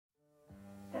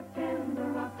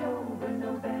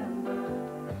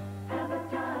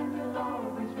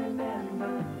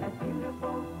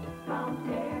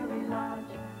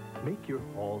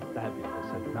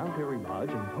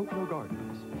Pocono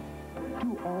Gardens.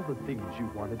 Do all the things you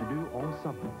wanted to do all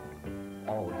summer,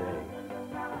 all day,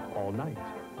 all night.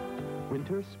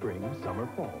 Winter, spring, summer,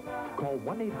 fall. Call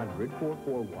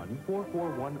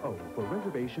 1-800-441-4410 for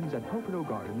reservations at Pocono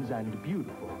Gardens and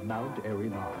beautiful Mount Airy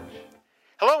Lodge.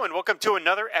 Hello and welcome to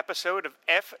another episode of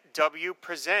FW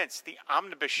Presents, the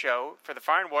omnibus show for the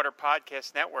Fire and Water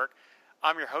Podcast Network.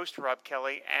 I'm your host, Rob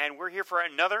Kelly, and we're here for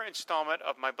another installment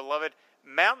of my beloved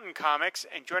Mountain Comics,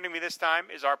 and joining me this time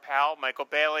is our pal, Michael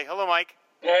Bailey. Hello, Mike.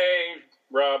 Hey,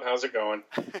 Rob, how's it going?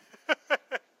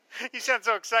 You sound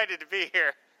so excited to be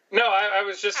here. No, I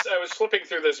was flipping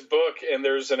through this book, and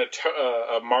there's a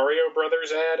Mario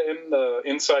Brothers ad in the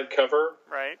inside cover.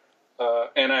 Right.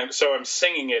 And I'm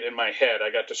singing it in my head.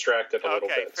 I got distracted a little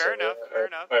bit. Okay, fair enough.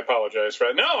 I apologize for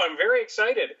that. No, I'm very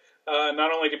excited.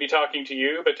 Not only to be talking to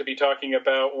you, but to be talking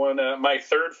about my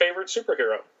third favorite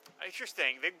superhero.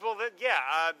 Interesting. The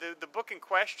book in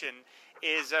question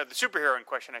is, the superhero in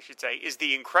question, I should say, is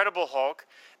The Incredible Hulk.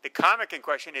 The comic in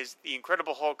question is The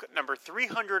Incredible Hulk number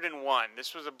 301.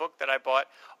 This was a book that I bought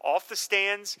off the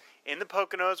stands in the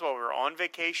Poconos while we were on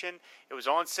vacation. It was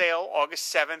on sale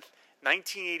August 7th,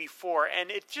 1984, and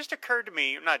it just occurred to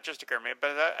me, not just occurred to me,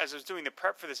 but as I was doing the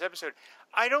prep for this episode,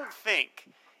 I don't think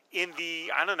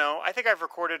I think I've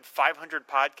recorded 500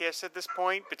 podcasts at this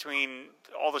point between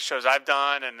all the shows I've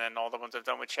done and then all the ones I've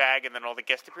done with Shag and then all the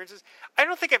guest appearances. I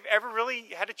don't think I've ever really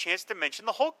had a chance to mention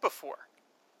the Hulk before.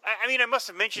 I mean, I must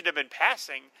have mentioned him in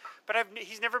passing, but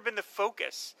he's never been the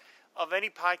focus of any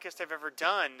podcast I've ever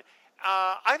done.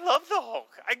 I love the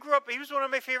Hulk. I grew up, he was one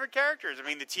of my favorite characters. I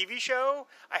mean, the TV show,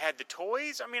 I had the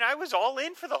toys. I mean, I was all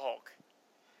in for the Hulk.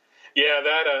 Yeah,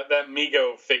 that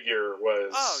Mego figure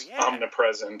was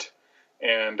omnipresent,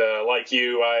 and like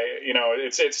you,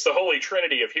 it's the holy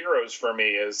trinity of heroes for me.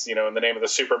 Is in the name of the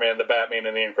Superman, the Batman,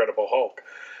 and the Incredible Hulk,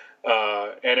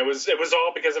 and it was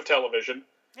all because of television.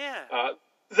 Yeah.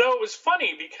 Though it was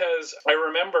funny because I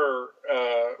remember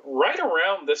right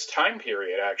around this time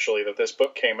period, actually, that this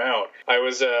book came out.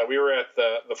 We were at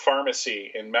the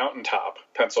pharmacy in Mountaintop,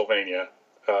 Pennsylvania.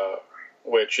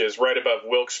 Which is right above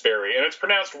Wilkes-Barre. And it's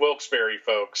pronounced Wilkes-Barre,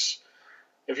 folks.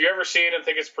 If you ever see it and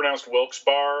think it's pronounced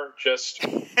Wilkes-Barre, just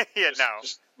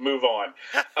move on.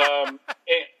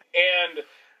 And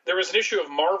there was an issue of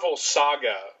Marvel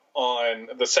Saga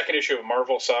the second issue of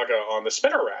Marvel Saga on the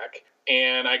spinner rack.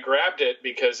 And I grabbed it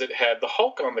because it had the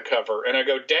Hulk on the cover. And I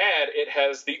go, Dad, it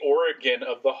has the origin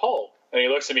of the Hulk. And he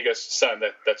looks at me and goes, Son,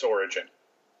 that's origin.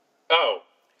 Oh.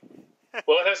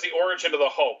 Well, it has the origin of the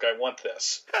Hulk. I want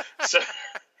this.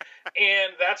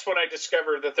 And that's when I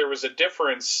discovered that there was a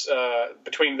difference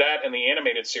between that and the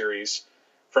animated series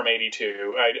from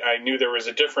 '82. I knew there was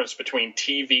a difference between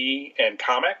TV and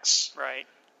comics. Right.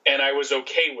 And I was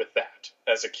okay with that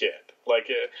as a kid. Like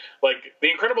the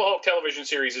Incredible Hulk television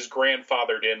series is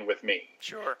grandfathered in with me.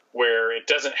 Sure. Where it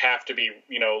doesn't have to be,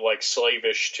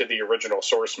 slavish to the original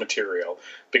source material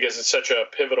because it's such a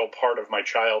pivotal part of my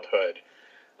childhood.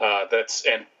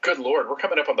 And good Lord, we're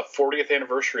coming up on the 40th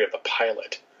anniversary of the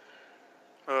pilot.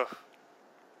 Ugh.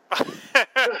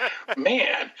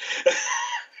 Man,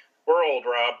 we're old,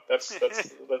 Rob. That's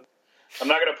I'm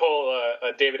not going to pull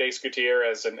a David Ace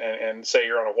Gutierrez and say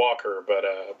you're on a walker, but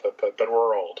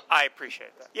we're old. I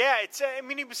appreciate that. Yeah, it's. I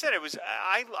mean, he said it was.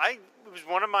 It was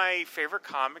one of my favorite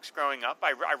comics growing up.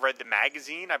 I read the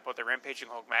magazine. I bought the Rampaging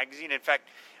Hulk magazine. In fact,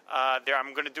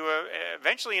 I'm going to do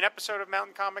eventually an episode of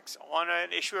Mountain Comics on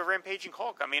an issue of Rampaging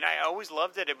Hulk. I mean, I always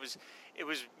loved it. He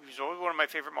was always one of my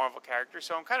favorite Marvel characters.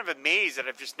 So I'm kind of amazed that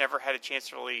I've just never had a chance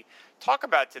to really talk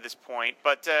about it to this point.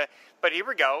 But here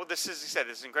we go. This is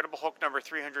Incredible Hulk number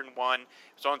 301. It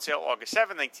was on sale August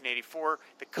 7, 1984.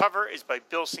 The cover is by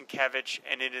Bill Sienkiewicz,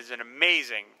 and it is an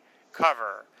amazing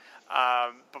cover.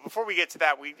 But before we get to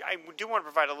that, I do want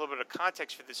to provide a little bit of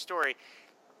context for this story.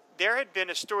 There had been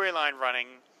a storyline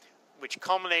running which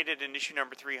culminated in issue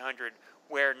number 300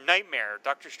 where Nightmare,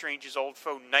 Doctor Strange's old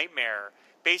foe Nightmare,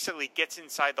 basically gets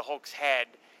inside the Hulk's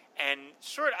head and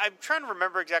I'm trying to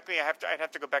remember exactly, I'd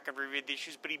have to go back and reread the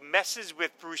issues, but he messes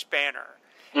with Bruce Banner.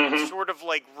 Mm-hmm. And sort of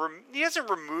he doesn't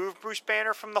remove Bruce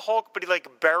Banner from the Hulk, but he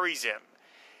buries him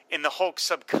in the Hulk's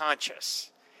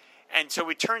subconscious. And so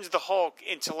he turns the Hulk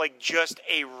into just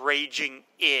a raging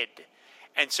id.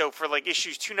 And so for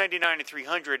issues 299 and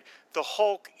 300, the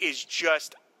Hulk is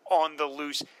just on the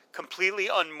loose, completely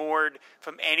unmoored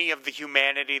from any of the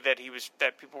humanity that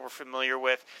people were familiar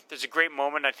with. There's a great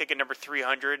moment, I think, in number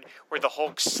 300, where the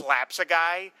Hulk slaps a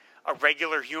guy, a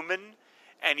regular human,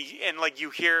 and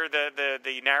you hear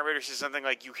the narrator says something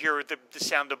like you hear the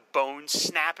sound of bones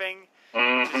snapping.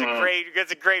 Mm-hmm.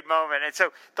 It's a great moment. And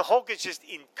so the Hulk is just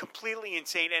completely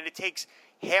insane, and it takes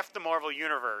half the Marvel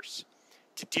Universe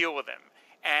to deal with him.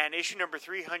 And issue number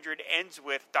 300 ends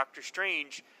with Doctor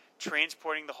Strange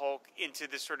transporting the Hulk into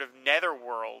this sort of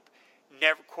netherworld,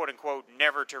 never, quote unquote,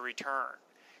 never to return.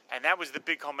 And that was the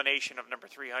big culmination of number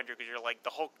 300, because you're like, the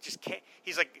Hulk just can't,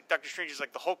 he's like, Doctor Strange is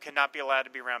like, the Hulk cannot be allowed to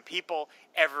be around people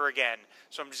ever again,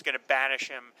 so I'm just going to banish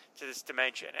him to this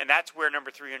dimension. And that's where number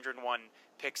 301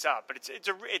 picks up. But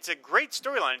it's a great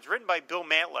storyline. It's written by Bill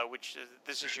Mantlo, which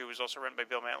this issue was also written by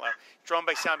Bill Mantlo, drawn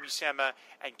by Sal Buscema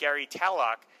and Gary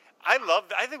Tallock. I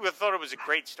thought it was a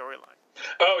great storyline.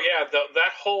 Oh, yeah,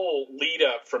 that whole lead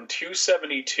up from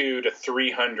 272 to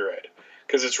 300,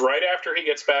 because it's right after he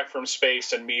gets back from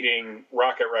space and meeting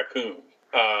Rocket Raccoon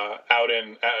out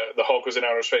in the Hulk was in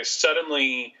outer space.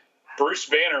 Suddenly, Bruce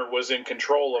Banner was in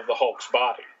control of the Hulk's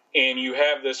body, and you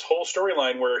have this whole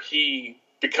storyline where he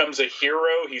becomes a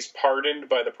hero. He's pardoned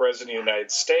by the President of the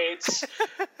United States.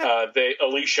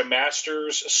 Alicia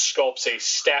Masters sculpts a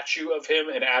statue of him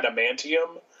in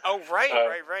adamantium. Oh, right,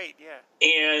 yeah.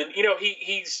 And,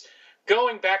 he's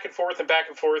going back and forth,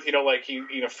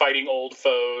 like fighting old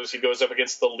foes. He goes up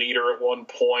against the leader at one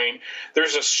point.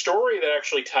 There's a story that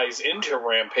actually ties into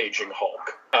Rampaging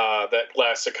Hulk that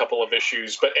lasts a couple of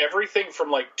issues, but everything from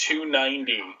like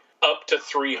 290 up to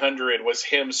 300 was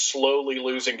him slowly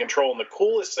losing control. And the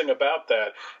coolest thing about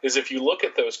that is if you look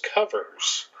at those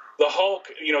covers, the Hulk,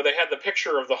 they had the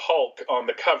picture of the Hulk on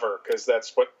the cover because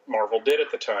that's what Marvel did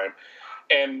at the time.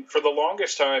 And for the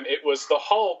longest time, it was the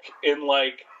Hulk in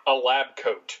like a lab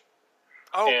coat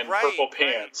and purple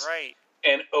pants. Right.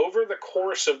 And over the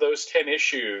course of those 10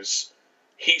 issues,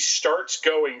 he starts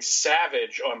going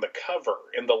savage on the cover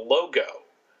in the logo.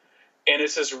 And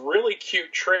it's this really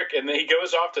cute trick. And then he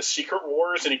goes off to Secret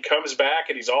Wars and he comes back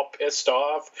and he's all pissed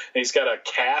off. And he's got a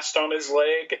cast on his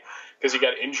leg because he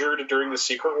got injured during the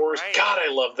Secret Wars. Right. God, I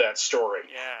love that story.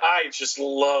 Yeah. I just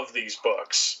love these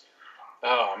books.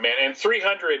 Oh, man. And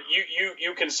 300,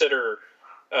 you consider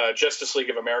Justice League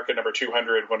of America number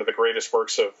 200 one of the greatest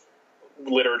works of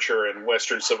literature and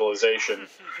Western civilization.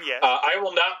 Yes. I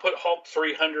will not put Hulk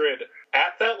 300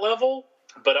 at that level,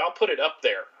 but I'll put it up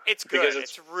there. It's good.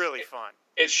 It's really fun.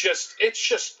 It's just,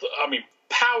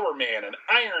 Power Man and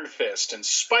Iron Fist and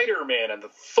Spider-Man and the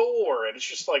Thor, and it's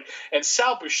just like, and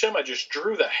Sal Buscema just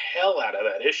drew the hell out of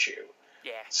that issue.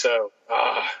 Yeah. So,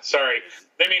 sorry,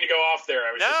 didn't mean to go off there.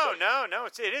 No.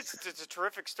 It's a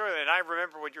terrific story, and I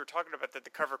remember what you were talking about, that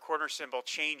the cover corner symbol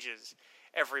changes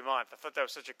every month. I thought that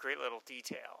was such a great little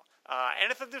detail, and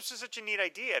I thought this was such a neat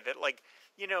idea that,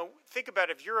 think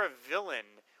about if you're a villain,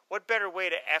 what better way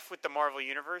to F with the Marvel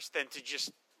Universe than to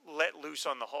just let loose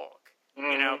on the Hulk?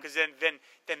 Mm-hmm. Because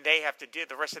then they have to deal.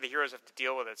 The rest of the heroes have to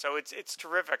deal with it. So it's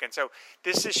terrific. And so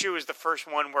this issue is the first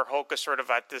one where Hulk is sort of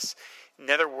at this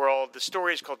netherworld. The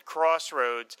story is called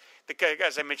Crossroads.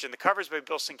 As I mentioned, the cover is by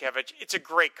Bill Sienkiewicz. It's a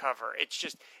great cover. It's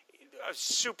just a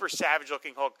super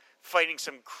savage-looking Hulk fighting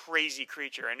some crazy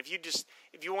creature. And if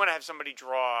you want to have somebody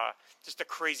draw just a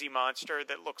crazy monster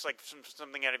that looks like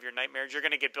something out of your nightmares, you're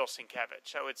going to get Bill Sienkiewicz.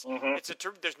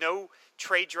 So there's no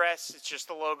trade dress. It's just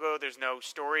the logo. There's no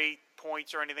story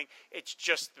points or anything. It's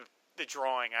just the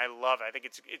drawing. I love it. I think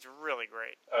it's really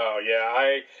great. Oh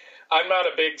yeah, I'm not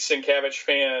a big Sienkiewicz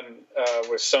fan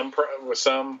with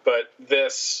some, but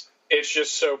it's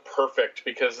just so perfect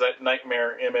because that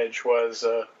nightmare image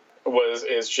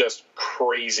is just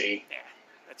crazy. Yeah,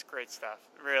 that's great stuff.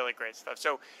 Really great stuff.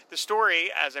 So the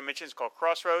story, as I mentioned, is called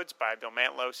Crossroads by Bill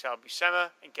Mantlo, Sal Buscema,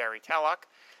 and Gary Tallock.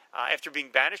 After being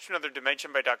banished to another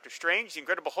dimension by Doctor Strange, the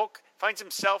Incredible Hulk finds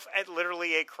himself at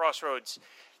literally a crossroads.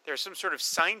 There's some sort of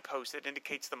signpost that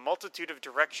indicates the multitude of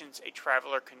directions a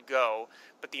traveler can go,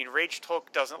 but the enraged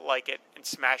Hulk doesn't like it and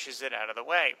smashes it out of the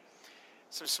way.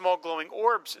 Some small glowing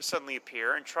orbs suddenly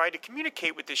appear and try to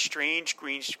communicate with this strange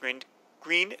green-skinned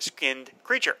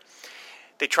creature.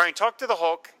 They try and talk to the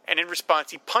Hulk, and in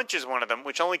response he punches one of them,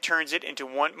 which only turns it into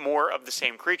one more of the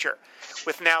same creature.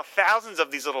 With now thousands of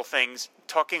these little things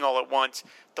talking all at once,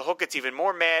 the Hulk gets even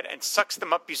more mad and sucks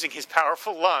them up using his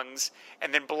powerful lungs,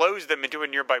 and then blows them into a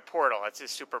nearby portal. That's his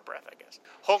super breath, I guess.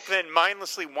 Hulk then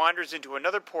mindlessly wanders into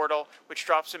another portal, which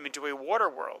drops him into a water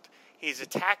world. He is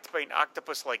attacked by an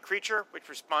octopus-like creature, which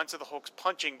responds to the Hulk's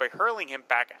punching by hurling him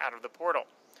back out of the portal.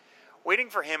 Waiting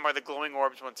for him are the glowing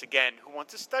orbs once again, who want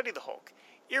to study the Hulk.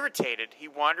 Irritated, he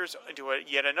wanders into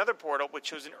yet another portal, which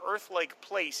shows an Earth-like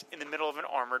place in the middle of an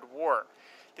armored war.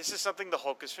 This is something the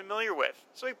Hulk is familiar with,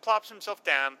 so he plops himself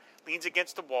down, leans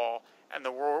against the wall, and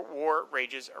the war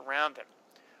rages around him.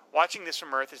 Watching this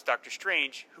from Earth is Doctor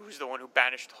Strange, who is the one who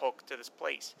banished Hulk to this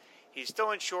place. He is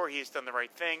still unsure he has done the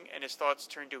right thing, and his thoughts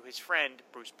turn to his friend,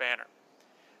 Bruce Banner.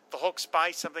 The Hulk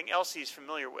spies something else he is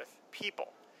familiar with, people.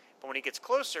 But when he gets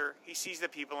closer, he sees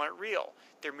that people aren't real.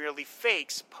 They're merely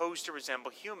fakes posed to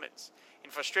resemble humans.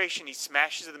 In frustration, he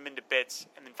smashes them into bits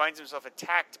and then finds himself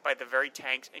attacked by the very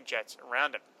tanks and jets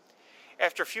around him.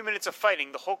 After a few minutes of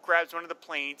fighting, the Hulk grabs one of the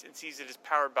planes and sees it is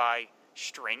powered by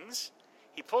strings.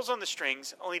 He pulls on the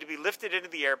strings, only to be lifted into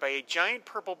the air by a giant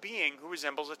purple being who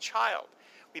resembles a child.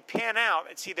 We pan out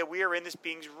and see that we are in this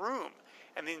being's room,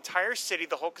 and the entire city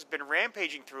the Hulk has been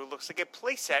rampaging through looks like a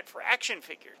playset for action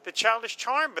figures. The child is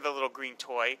charmed by the little green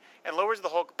toy and lowers the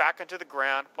Hulk back onto the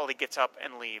ground while he gets up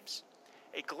and leaves.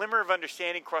 A glimmer of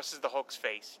understanding crosses the Hulk's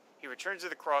face. He returns to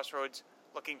the crossroads,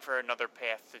 looking for another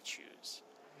path to choose.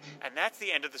 And that's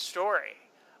the end of the story.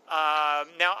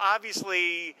 Now,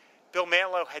 obviously, Bill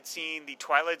Mantlo had seen the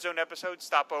Twilight Zone episode,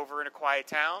 Stop Over in a Quiet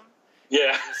Town.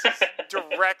 Yeah. This is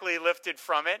directly lifted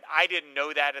from it. I didn't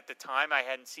know that at the time. I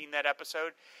hadn't seen that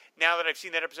episode. Now that I've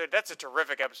seen that episode, that's a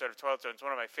terrific episode of Twilight Zone. It's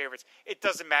one of my favorites. It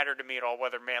doesn't matter to me at all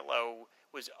whether Mantlo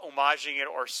was homaging it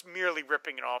or merely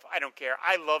ripping it off. I don't care.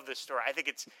 I love this story. I think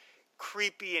it's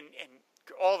creepy and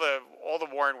all the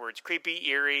Warren words, creepy,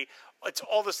 eerie. It's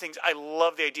all those things. I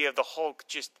love the idea of the Hulk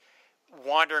just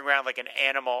wandering around like an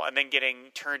animal and then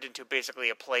getting turned into basically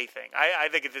a plaything. I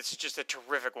think this is just a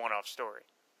terrific one-off story.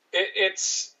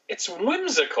 It's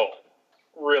whimsical,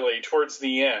 really, towards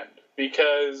the end,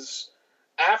 because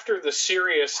after the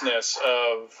seriousness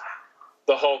of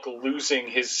the Hulk losing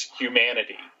his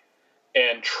humanity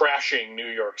and trashing New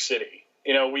York City,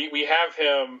 we have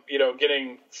him,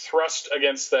 getting thrust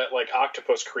against that like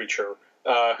octopus creature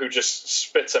who just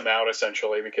spits him out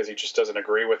essentially because he just doesn't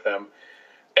agree with him.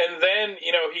 And then,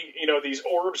 these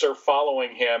orbs are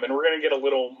following him, and we're going to get a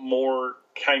little more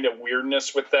kind of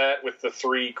weirdness with that, with the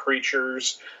three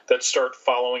creatures that start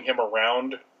following him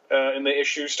around in the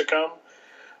issues to come.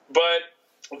 But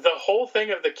the whole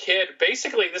thing of the kid,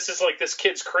 basically, this is like this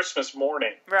kid's Christmas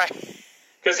morning. Right.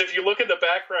 Because if you look at the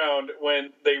background,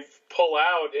 when they pull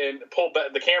out and pull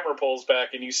back, the camera pulls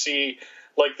back, and you see,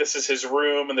 like, this is his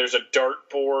room, and there's a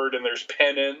dartboard, and there's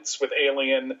pennants with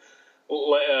alien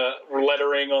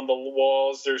lettering on the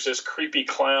walls. There's this creepy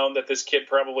clown that this kid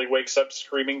probably wakes up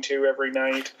screaming to every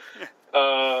night.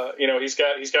 He's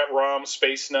got Rom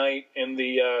Space Knight in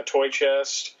the toy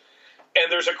chest, and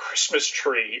there's a Christmas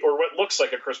tree, or what looks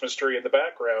like a Christmas tree, in the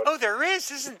background. Oh, there is,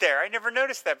 isn't there? I never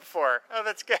noticed that before. Oh,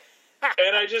 that's good.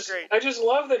 And I just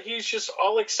love that he's just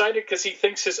all excited because he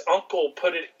thinks his uncle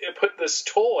put this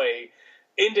toy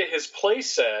into his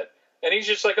playset. And he's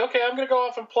just like, okay, I'm going to go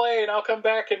off and play, and I'll come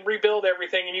back and rebuild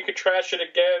everything, and you can trash it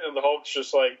again. And the Hulk's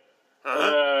just like,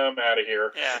 I'm out of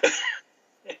here. Yeah.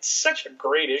 It's such a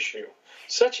great issue.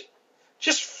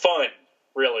 Just fun,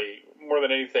 really, more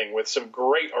than anything, with some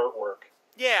great artwork.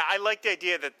 Yeah, I like the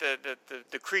idea that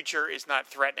the creature is not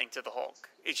threatening to the Hulk.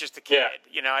 It's just a kid.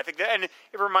 Yeah. I think that, and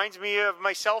it reminds me of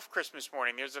myself Christmas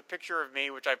morning. There's a picture of me,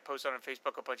 which I've posted on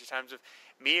Facebook a bunch of times, of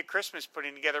me at Christmas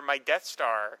putting together my Death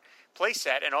Star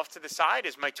playset, and off to the side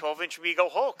is my 12-inch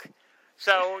Mego Hulk.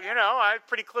 So, I'm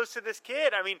pretty close to this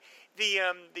kid. I mean,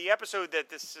 the episode that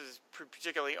this is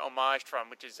particularly homaged from,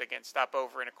 which is, again, Stop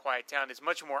Over in a Quiet Town, is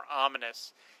much more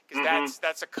ominous, because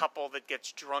that's a couple that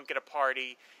gets drunk at a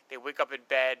party. They wake up in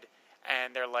bed,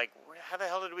 and they're like, how the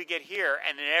hell did we get here?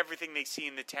 And then everything they see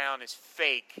in the town is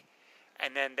fake.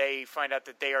 And then they find out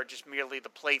that they are just merely the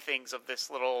playthings of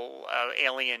this little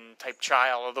alien-type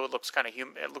child, although it looks kind of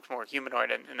it looks more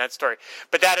humanoid in that story.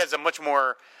 But that has a much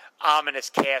more ominous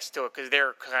cast to it, because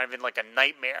they're kind of in like a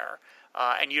nightmare.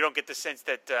 And you don't get the sense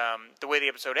that the way the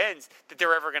episode ends, that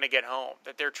they're ever going to get home,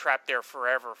 that they're trapped there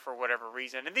forever for whatever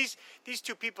reason. And these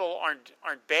two people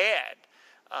aren't bad.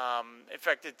 In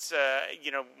fact, it's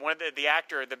one of the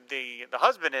actor, the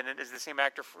husband in it is the same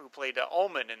actor who played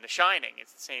Ullman in The Shining.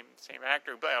 It's the same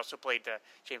actor who also played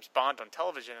James Bond on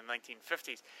television in the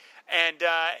 1950s, and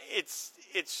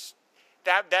it's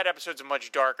that episode's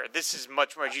much darker. This is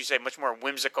much more, as you say, much more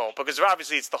whimsical, because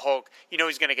obviously it's the Hulk.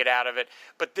 He's going to get out of it,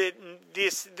 but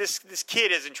this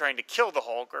kid isn't trying to kill the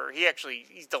Hulk, or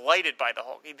he's delighted by the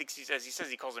Hulk. He thinks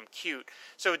he calls him cute.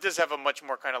 So it does have a much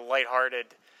more kind of lighthearted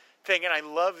thing, and I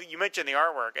love, you mentioned the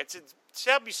artwork. It's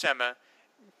Sal Buscema,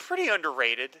 pretty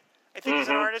underrated. I think he's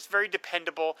an artist, very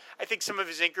dependable. I think some of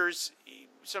his inkers,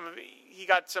 he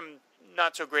got some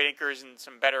not so great inkers and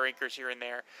some better inkers here and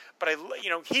there. But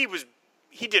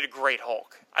he did a great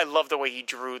Hulk. I love the way he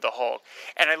drew the Hulk,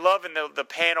 and I love in the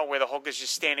panel where the Hulk is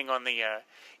just standing on the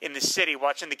in the city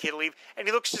watching the kid leave, and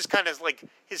he looks just kind of like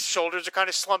his shoulders are kind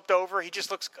of slumped over. He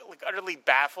just looks like utterly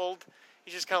baffled.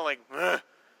 He's just kind of like,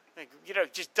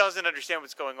 just doesn't understand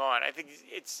what's going on. I think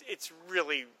it's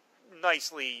really,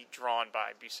 nicely drawn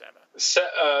by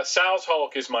Buscema. Sal's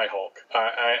Hulk is my Hulk.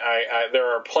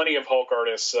 There are plenty of Hulk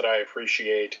artists that I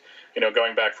appreciate.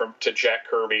 Going back to Jack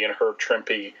Kirby and Herb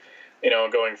Trimpe,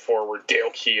 going forward, Dale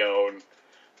Keown.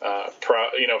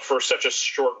 For such a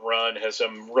short run, has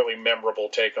some really memorable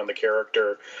take on the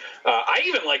character. I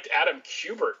even liked Adam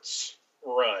Kubert's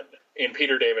run in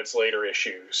Peter David's later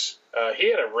issues.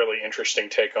 He had a really interesting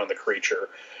take on the creature.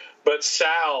 But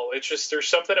Sal, there's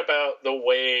something about the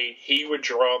way he would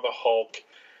draw the Hulk,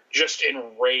 just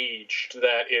enraged,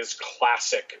 that is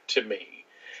classic to me.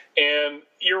 And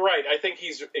you're right, I think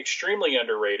he's extremely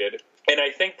underrated, and I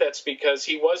think that's because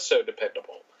he was so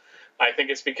dependable. I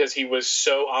think it's because he was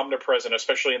so omnipresent,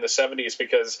 especially in the 70s,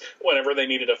 because whenever they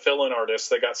needed a fill-in artist,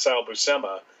 they got Sal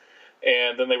Buscema,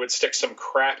 and then they would stick some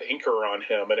crap inker on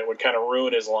him, and it would kind of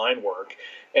ruin his line work.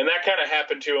 And that kind of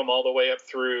happened to him all the way up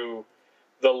through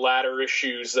the latter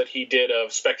issues that he did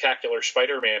of Spectacular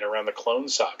Spider-Man around the Clone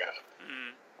Saga,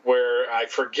 where I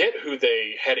forget who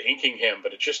they had inking him,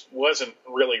 but it just wasn't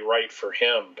really right for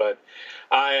him. But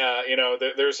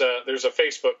there's a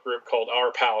Facebook group called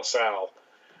Our Pal Sal,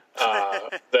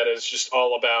 that is just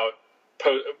all about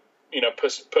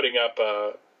putting up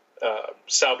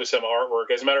Sal Buscema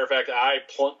artwork. As a matter of fact, I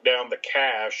plunked down the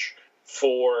cash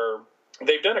for.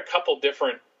 They've done a couple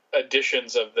different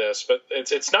editions of this, but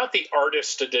it's not the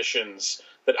artist editions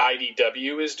that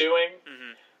IDW is doing,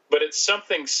 but it's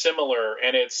something similar,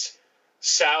 and it's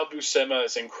Sal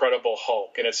Buscema's Incredible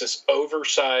Hulk, and it's this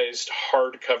oversized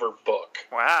hardcover book.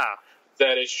 Wow.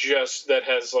 That has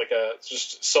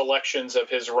just selections of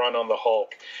his run on the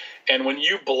Hulk. And when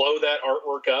you blow that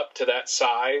artwork up to that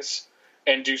size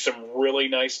and do some really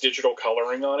nice digital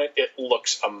coloring on it, it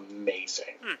looks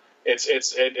amazing.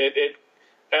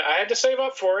 I had to save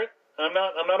up for it. I'm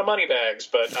not a moneybags,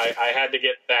 but I had to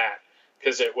get that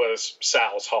because it was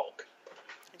Sal's Hulk.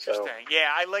 Interesting. So. Yeah,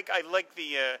 I like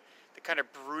the kind of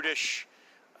brutish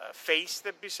face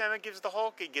that Buscema gives the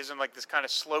Hulk. He gives him like this kind of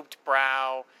sloped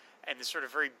brow and this sort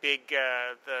of very big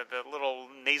the little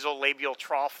nasal labial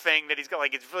trough thing that he's got.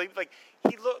 Like, it's really like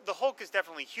the Hulk is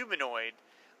definitely humanoid,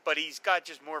 but he's got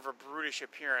just more of a brutish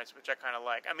appearance, which I kind of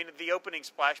like. I mean, the opening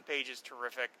splash page is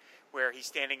terrific, where he's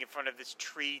standing in front of this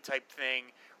tree-type thing,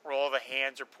 where all the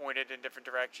hands are pointed in different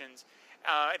directions.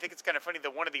 I think it's kind of funny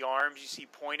that one of the arms you see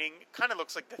pointing kind of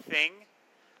looks like the Thing.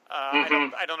 I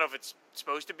don't know if it's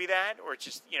supposed to be that, or it's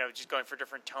just just going for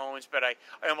different tones. But I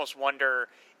almost wonder,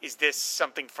 is this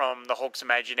something from the Hulk's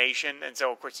imagination? And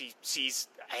so of course he sees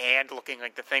a hand looking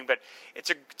like the Thing. But it's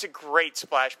a great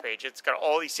splash page. It's got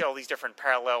all these different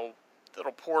parallel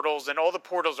little portals, and all the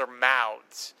portals are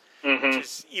mouths, which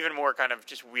is even more kind of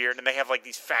just weird. And they have like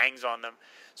these fangs on them.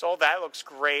 So all that looks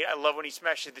great. I love when he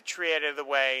smashes the tree out of the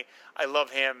way. I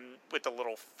love him with the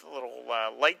little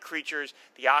light creatures.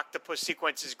 The octopus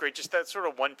sequence is great. Just that sort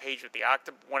of 1.5 page with the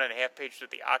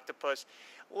octopus.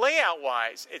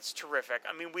 Layout-wise, it's terrific.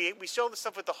 I mean, we saw the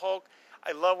stuff with the Hulk.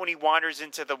 I love when he wanders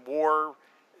into the war,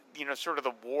 sort of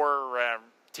the war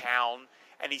town,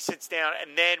 and he sits down,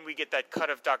 and then we get that cut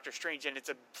of Doctor Strange, and it's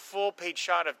a full-page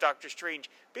shot of Doctor Strange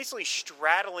basically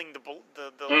straddling the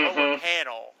lower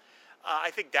panel.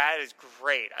 I think that is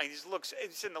great.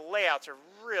 And the layouts are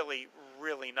really,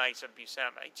 really nice of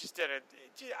Buscema. He just did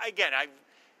again.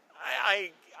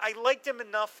 I liked him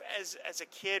enough as a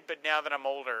kid, but now that I'm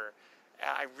older,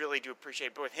 I really do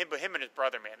appreciate. But him and his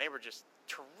brother, man, they were just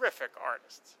terrific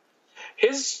artists.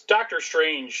 His Doctor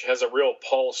Strange has a real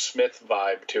Paul Smith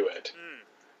vibe to it,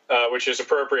 which is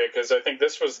appropriate because I think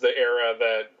this was the era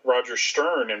that Roger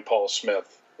Stern and Paul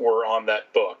Smith were on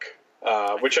that book.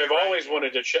 Which I've always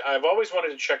wanted to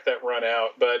check that run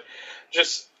out, but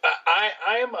just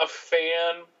I am a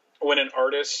fan when an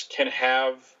artist can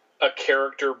have a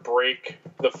character break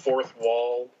the fourth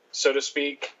wall, so to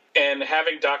speak, and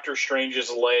having Doctor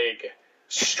Strange's leg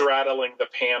straddling the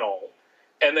panel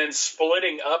and then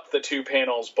splitting up the two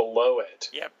panels below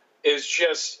it is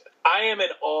just, I am in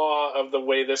awe of the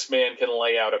way this man can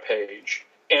lay out a page.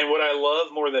 And what I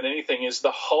love more than anything is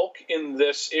the Hulk in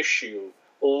this issue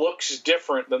looks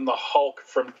different than the Hulk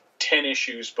from 10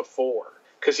 issues before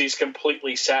because he's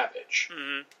completely savage.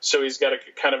 So he's got a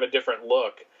kind of a different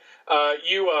look.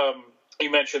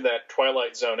 You mentioned that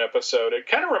Twilight Zone episode. It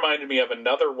kind of reminded me of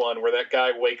another one where that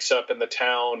guy wakes up in the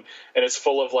town and it's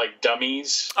full of like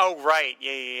dummies. Oh, right.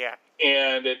 Yeah.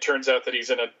 And it turns out that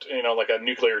he's in a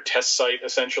nuclear test site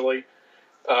essentially.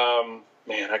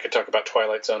 Man, I could talk about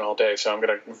Twilight Zone all day, so I'm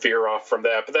going to veer off from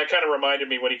that. But that kind of reminded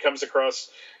me when he comes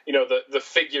across, the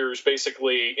figures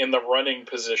basically in the running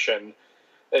position,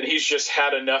 and he's just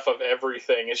had enough of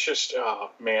everything. It's just, oh,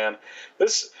 man.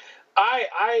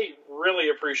 I really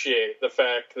appreciate the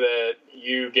fact that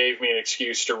you gave me an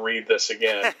excuse to read this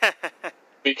again.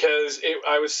 Because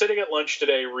I was sitting at lunch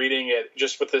today reading it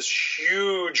just with this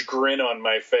huge grin on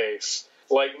my face.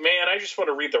 Like, man, I just want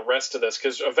to read the rest of this,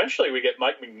 because eventually we get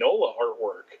Mike Mignola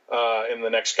artwork in the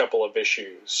next couple of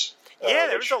issues. Yeah,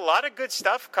 there was a lot of good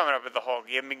stuff coming up with the Hulk.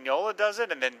 Yeah, Mignola does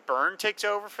it, and then Byrne takes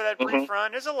over for that brief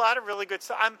run. There's a lot of really good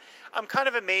stuff. I'm kind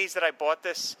of amazed that I bought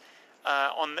this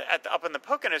up in the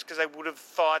Poconos, because I would have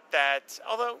thought that,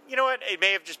 although, you know what, it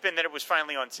may have just been that it was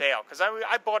finally on sale, because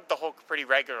I bought the Hulk pretty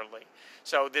regularly.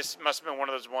 So this must have been one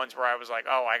of those ones where I was like,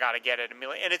 oh, I got to get it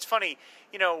immediately. And it's funny,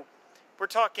 you know, we're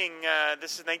talking,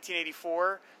 this is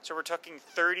 1984, so we're talking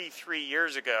 33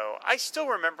 years ago. I still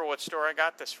remember what store I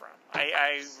got this from.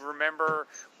 I remember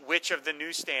which of the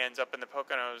newsstands up in the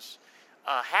Poconos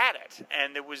had it.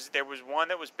 And there was one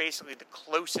that was basically the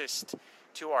closest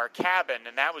to our cabin,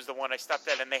 and that was the one I stopped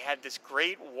at. And they had this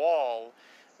great wall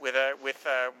with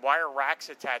wire racks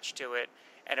attached to it,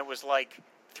 and it was like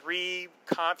three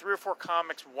or four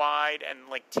comics wide and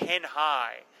like 10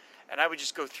 high. And I would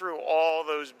just go through all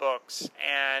those books,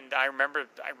 and I remember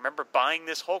buying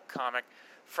this Hulk comic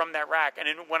from that rack. And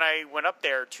then when I went up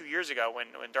there 2 years ago, when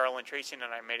Darla Tracy and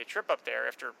I made a trip up there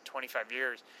after 25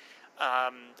 years,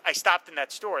 I stopped in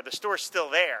that store. The store's still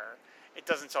there. It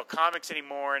doesn't sell comics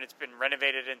anymore, and it's been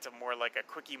renovated into more like a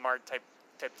Quickie Mart type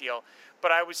deal.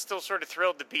 But I was still sort of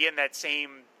thrilled to be in that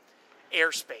same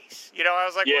airspace. You know, I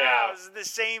was like, wow, this is the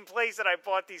same place that I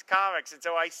bought these comics. And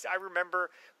so I remember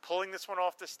pulling this one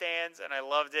off the stands, and I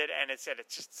loved it. And it's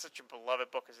just such a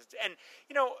beloved book. And,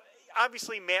 you know,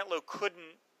 obviously Mantlo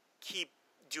couldn't keep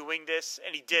doing this,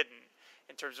 and he didn't,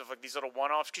 in terms of like these little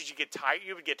one-offs, because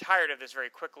you would get tired of this very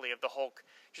quickly, of the Hulk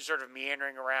just sort of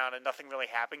meandering around and nothing really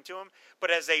happening to him.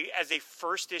 But as a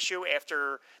first issue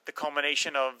after the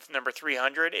culmination of number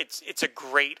 300, it's a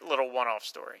great little one-off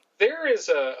story. There is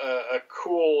a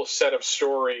cool set of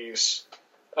stories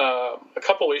a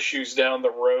couple issues down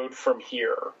the road from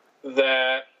here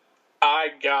that I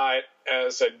got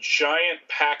as a giant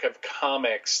pack of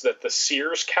comics that the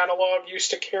Sears catalog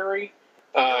used to carry.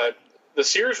 The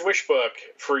Sears Wish Book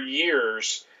for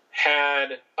years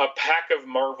had a pack of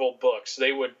Marvel books.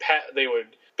 They would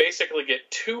basically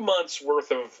get 2 months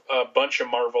worth of a bunch of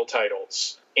Marvel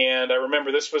titles. And I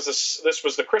remember this was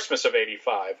the Christmas of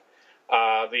 '85,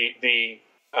 the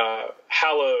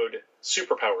hallowed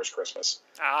Superpowers Christmas,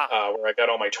 where I got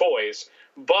all my toys.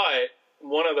 But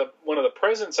one of the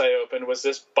presents I opened was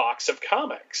this box of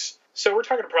comics. So we're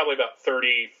talking probably about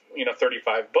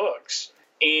 35 books.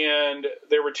 And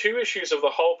there were 2 issues of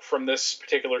the Hulk from this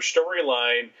particular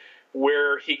storyline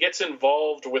where he gets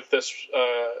involved with this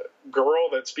girl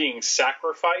that's being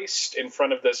sacrificed in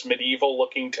front of this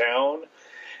medieval-looking town.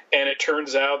 And it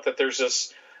turns out that there's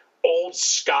this old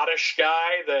Scottish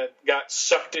guy that got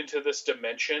sucked into this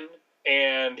dimension,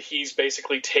 and he's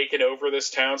basically taken over this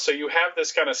town. So you have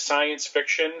this kind of science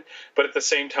fiction, but at the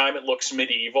same time it looks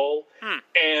medieval.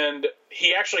 And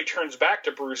he actually turns back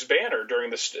to Bruce Banner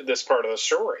during this part of the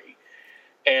story,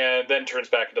 and then turns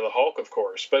back into the Hulk, of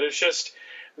course. But it's just,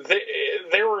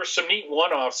 there were some neat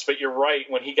one-offs, but you're right,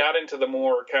 when he got into the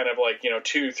more kind of like,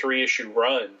 2-3 issue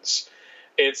runs,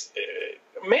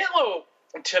 Mantlo,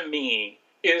 to me,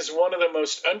 is one of the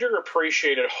most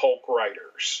underappreciated Hulk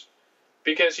writers.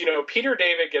 Because, Peter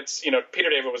David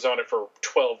was on it for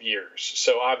 12 years,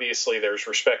 so obviously there's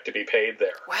respect to be paid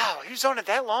there. Wow, he was on it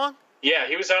that long? Yeah,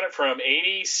 he was on it from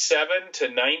 87 to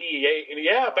 98.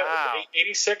 Yeah, about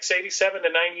 86, 87 to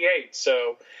 98.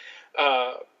 So,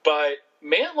 but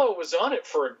Mantlo was on it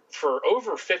for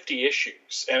over 50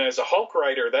 issues. And as a Hulk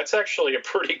writer, that's actually a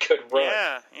pretty good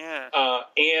run. Yeah.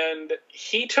 And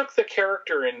he took the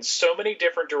character in so many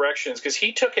different directions, because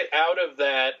he took it out of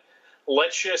that,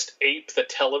 let's just ape the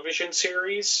television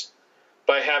series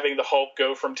by having the Hulk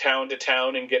go from town to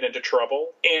town and get into trouble,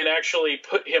 and actually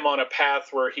put him on a path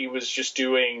where he was just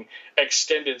doing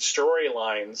extended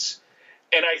storylines.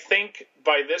 And I think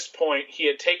by this point he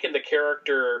had taken the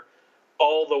character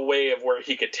all the way of where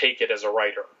he could take it as a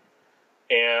writer.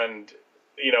 And,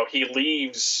 he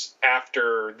leaves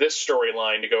after this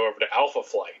storyline to go over to Alpha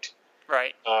Flight.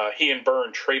 Right. He and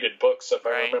Byrne traded books, if I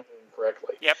remember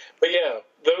correctly. Yep. But yeah,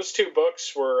 those 2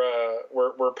 books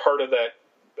were part of that.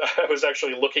 I was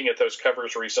actually looking at those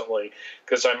covers recently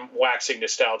because I'm waxing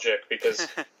nostalgic, because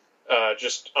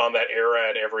just on that era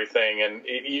and everything. And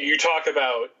you talk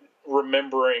about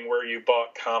remembering where you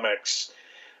bought comics.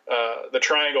 The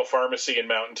Triangle Pharmacy in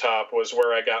Mountaintop was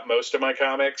where I got most of my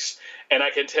comics. And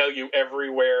I can tell you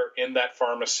everywhere in that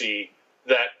pharmacy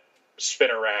that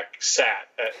spinner rack sat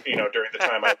at, during the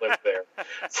time I lived there.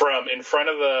 From in front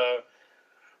of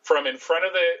from in front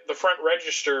of the front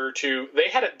register to, they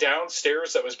had a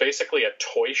downstairs that was basically a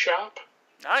toy shop.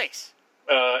 Nice.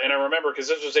 And I remember, because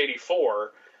this was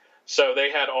 84, so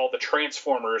they had all the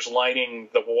Transformers lining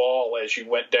the wall as you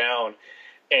went down.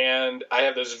 And I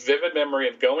have this vivid memory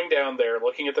of going down there,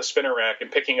 looking at the spinner rack, and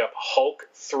picking up Hulk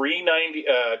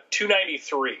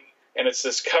 293. And it's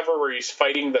this cover where he's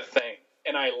fighting the Thing.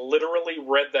 And I literally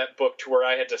read that book to where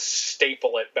I had to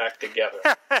staple it back together.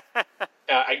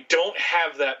 I don't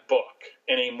have that book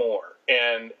anymore,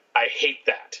 and I hate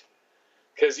that.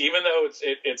 Because even though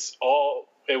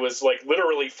it was like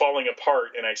literally falling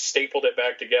apart, and I stapled it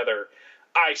back together,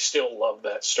 I still love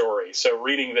that story. So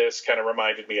reading this kind of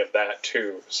reminded me of that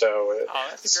too. So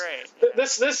that's great.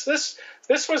 This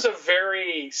was a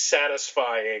very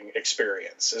satisfying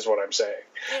experience, is what I'm saying.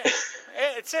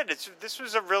 Yeah, this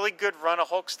was a really good run of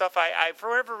Hulk stuff. I for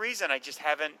whatever reason, I just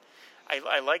haven't.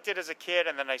 I liked it as a kid,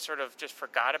 and then I sort of just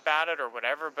forgot about it or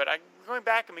whatever. But going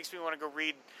back, it makes me want to go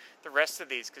read the rest of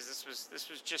these, because this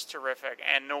was just terrific.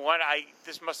 And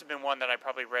this must have been one that I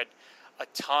probably read a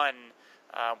ton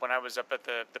when I was up at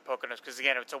the Poconos, because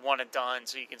again, it's a one and done,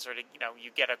 so you can sort of, you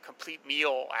get a complete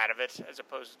meal out of it as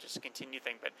opposed to just a continue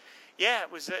thing. But yeah,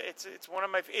 it's one of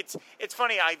my, it's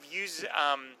funny, I've used,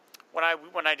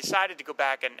 when I decided to go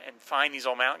back and find these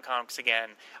old Mountain comics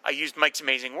again, I used Mike's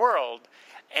Amazing World,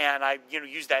 and I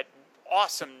used that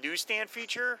awesome newsstand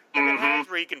feature that it has,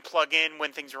 where you can plug in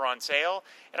when things are on sale.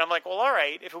 And I'm like, well, all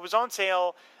right, if it was on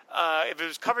sale, if it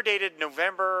was cover dated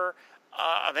November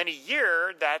of any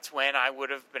year, that's when I would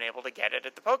have been able to get it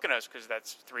at the Poconos, because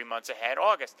that's 3 months ahead,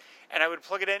 August. And I would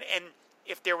plug it in, and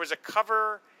if there was a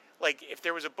cover, like if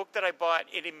there was a book that I bought,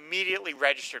 it immediately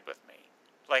registered with me.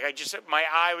 Like my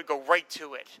eye would go right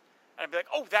to it, and I'd be like,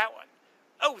 oh, that one.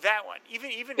 Oh, that one.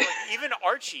 Even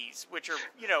Archie's, which are,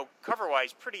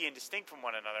 cover-wise pretty indistinct from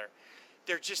one another.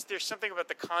 There's something about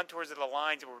the contours of the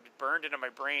lines that were burned into my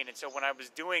brain. And so when I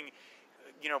was doing,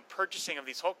 purchasing of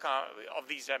these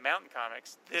Mountain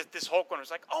comics, this Hulk one was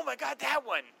like, oh my God, that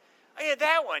one. I had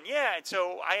that one, yeah. And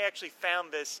so I actually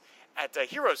found this at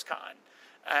Heroes Con.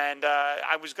 And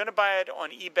I was going to buy it on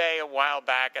eBay a while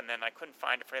back, and then I couldn't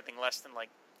find it for anything less than $7 or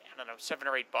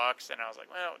 $8. And I was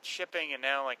like, well, it's shipping, and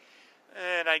now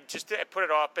and I put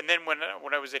it off. And then when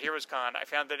I was at Heroes Con, I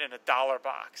found it in a $1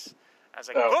 box. I was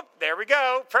like, whoop, there we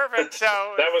go. Perfect.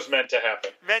 So that was meant to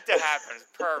happen. Meant to happen.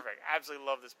 It's perfect. Absolutely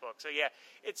love this book. So yeah,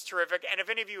 it's terrific. And if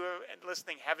any of you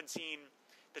listening haven't seen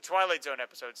the Twilight Zone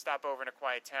episode, Stop Over in a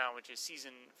Quiet Town, which is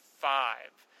season 5.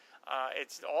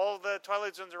 It's all the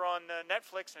Twilight Zones are on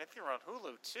Netflix, and I think they're on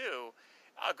Hulu too.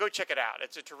 Go check it out.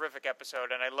 It's a terrific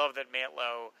episode, and I love that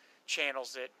Mantlo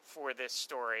channels it for this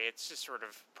story. It's just sort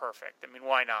of perfect. I mean,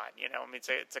 why not?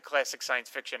 It's a classic science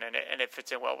fiction, and it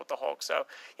fits in well with the Hulk. So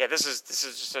yeah, this is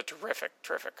just a terrific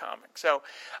comic. So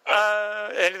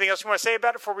anything else you want to say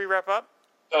about it before we wrap up?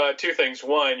 2 things.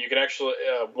 One, you can actually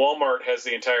Walmart has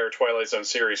the entire Twilight Zone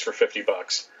series for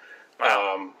 $50.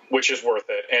 Wow. Which is worth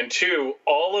it. And 2,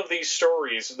 all of these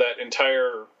stories, that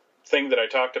entire thing that I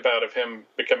talked about of him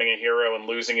becoming a hero and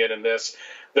losing it in this,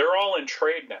 they're all in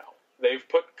trade now. They've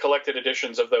put collected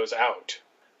editions of those out.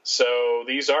 So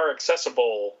these are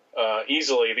accessible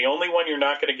easily. The only one you're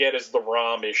not going to get is the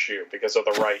ROM issue because of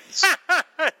the rights.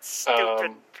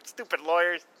 Stupid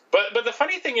lawyers. But the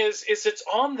funny thing is it's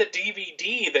on the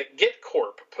DVD that Get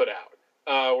Corp put out,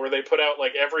 where they put out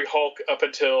like every Hulk up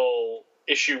until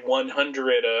issue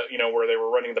 100, where they were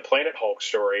running the Planet Hulk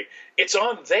story. It's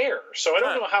on there. So I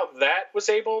don't know how that was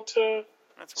able to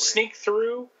sneak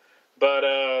through. But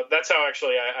that's how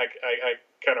actually I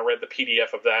kind of read the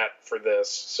PDF of that for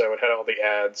this. So it had all the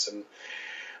ads. And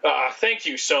thank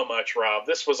you so much, Rob.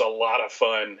 This was a lot of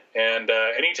fun. And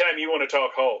anytime you want to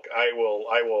talk Hulk, I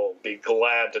will be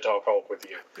glad to talk Hulk with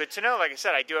you. Good to know. Like I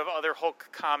said, I do have other Hulk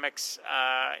comics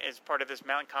as part of this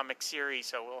Mountain Comics series,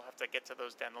 so we'll have to get to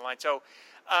those down the line. So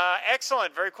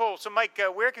excellent. Very cool. So, Mike,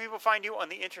 where can people find you on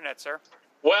the internet, sir?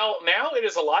 Well, now it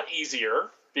is a lot easier,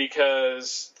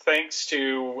 because thanks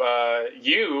to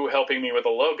you helping me with a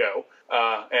logo,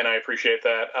 and I appreciate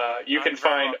that, you can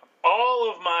find all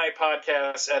of my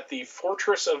podcasts at the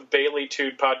Fortress of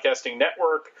Baileytude Podcasting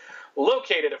Network,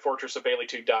 located at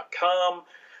fortressofbaileytude.com.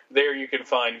 There you can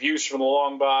find Views from the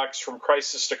Long Box, From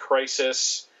Crisis to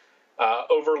Crisis,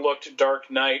 Overlooked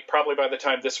Dark Knight. Probably by the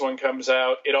time this one comes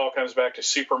out, it all comes back to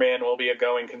Superman will be a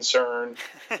going concern.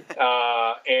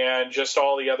 And just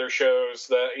all the other shows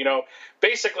that,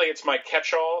 basically it's my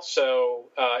catch-all. So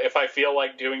if I feel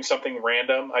like doing something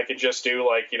random, I could just do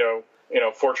like,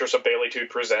 Fortress of Baileytude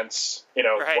presents,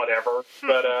 whatever.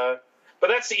 But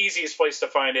that's the easiest place to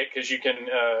find it because you can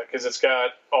because it's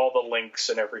got all the links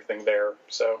and everything there.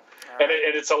 So Right.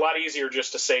 and it's a lot easier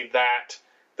just to say that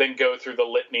than go through the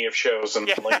litany of shows and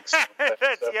links.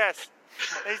 Yes.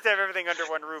 They used to have everything under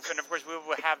one roof, and of course we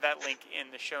will have that link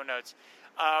in the show notes.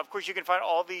 Of course, you can find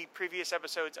all the previous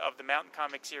episodes of the Mountain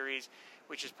Comic series,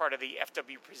 which is part of the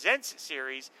FW Presents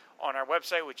series, on our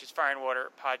website, which is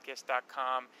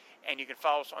fireandwaterpodcast.com. And you can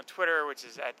follow us on Twitter, which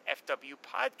is at FW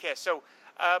Podcast. So,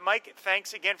 Mike,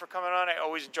 thanks again for coming on. I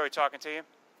always enjoy talking to you.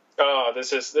 Oh,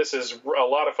 this is a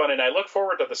lot of fun, and I look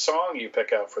forward to the song you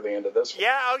pick out for the end of this one.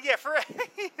 Yeah, oh yeah.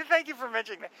 Thank you for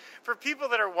mentioning that. For people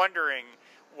that are wondering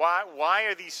why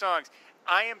are these songs,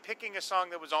 I am picking a song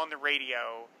that was on the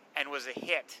radio and was a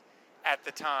hit at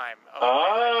the time.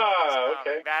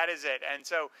 Okay. That is it. And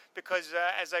so, because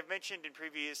as I've mentioned in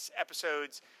previous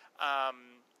episodes,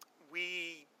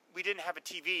 we didn't have a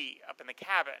TV up in the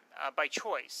cabin by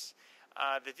choice.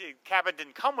 The cabin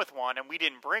didn't come with one, and we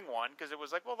didn't bring one because it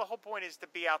was like, well, the whole point is to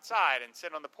be outside and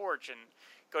sit on the porch and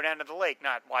go down to the lake,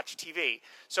 not watch TV.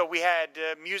 So we had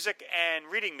music and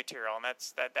reading material, and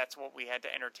that's what we had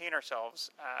to entertain ourselves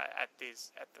at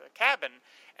the cabin.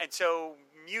 And so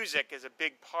music is a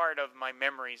big part of my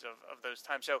memories of those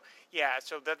times. So yeah,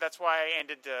 that's why I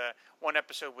ended one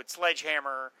episode with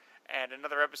Sledgehammer. And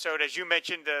another episode, as you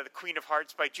mentioned, the Queen of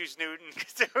Hearts by Juice Newton.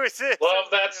 Love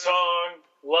that song.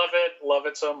 Love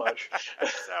it so much.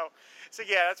 so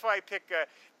yeah, that's why I pick.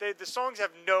 The songs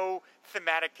have no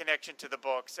thematic connection to the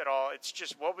books at all. It's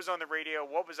just what was on the radio,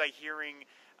 what was I hearing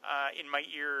in my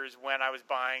ears when I was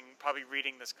probably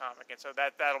reading this comic. And so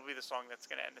that'll be the song that's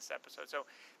going to end this episode. So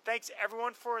thanks,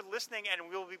 everyone, for listening, and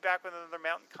we'll be back with another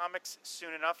Mountain Comics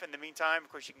soon enough. In the meantime,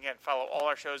 of course, you can follow all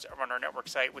our shows on our network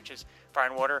site, which is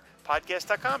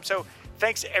fireandwaterpodcast.com. So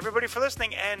thanks, everybody, for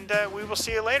listening, and we will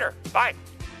see you later. Bye.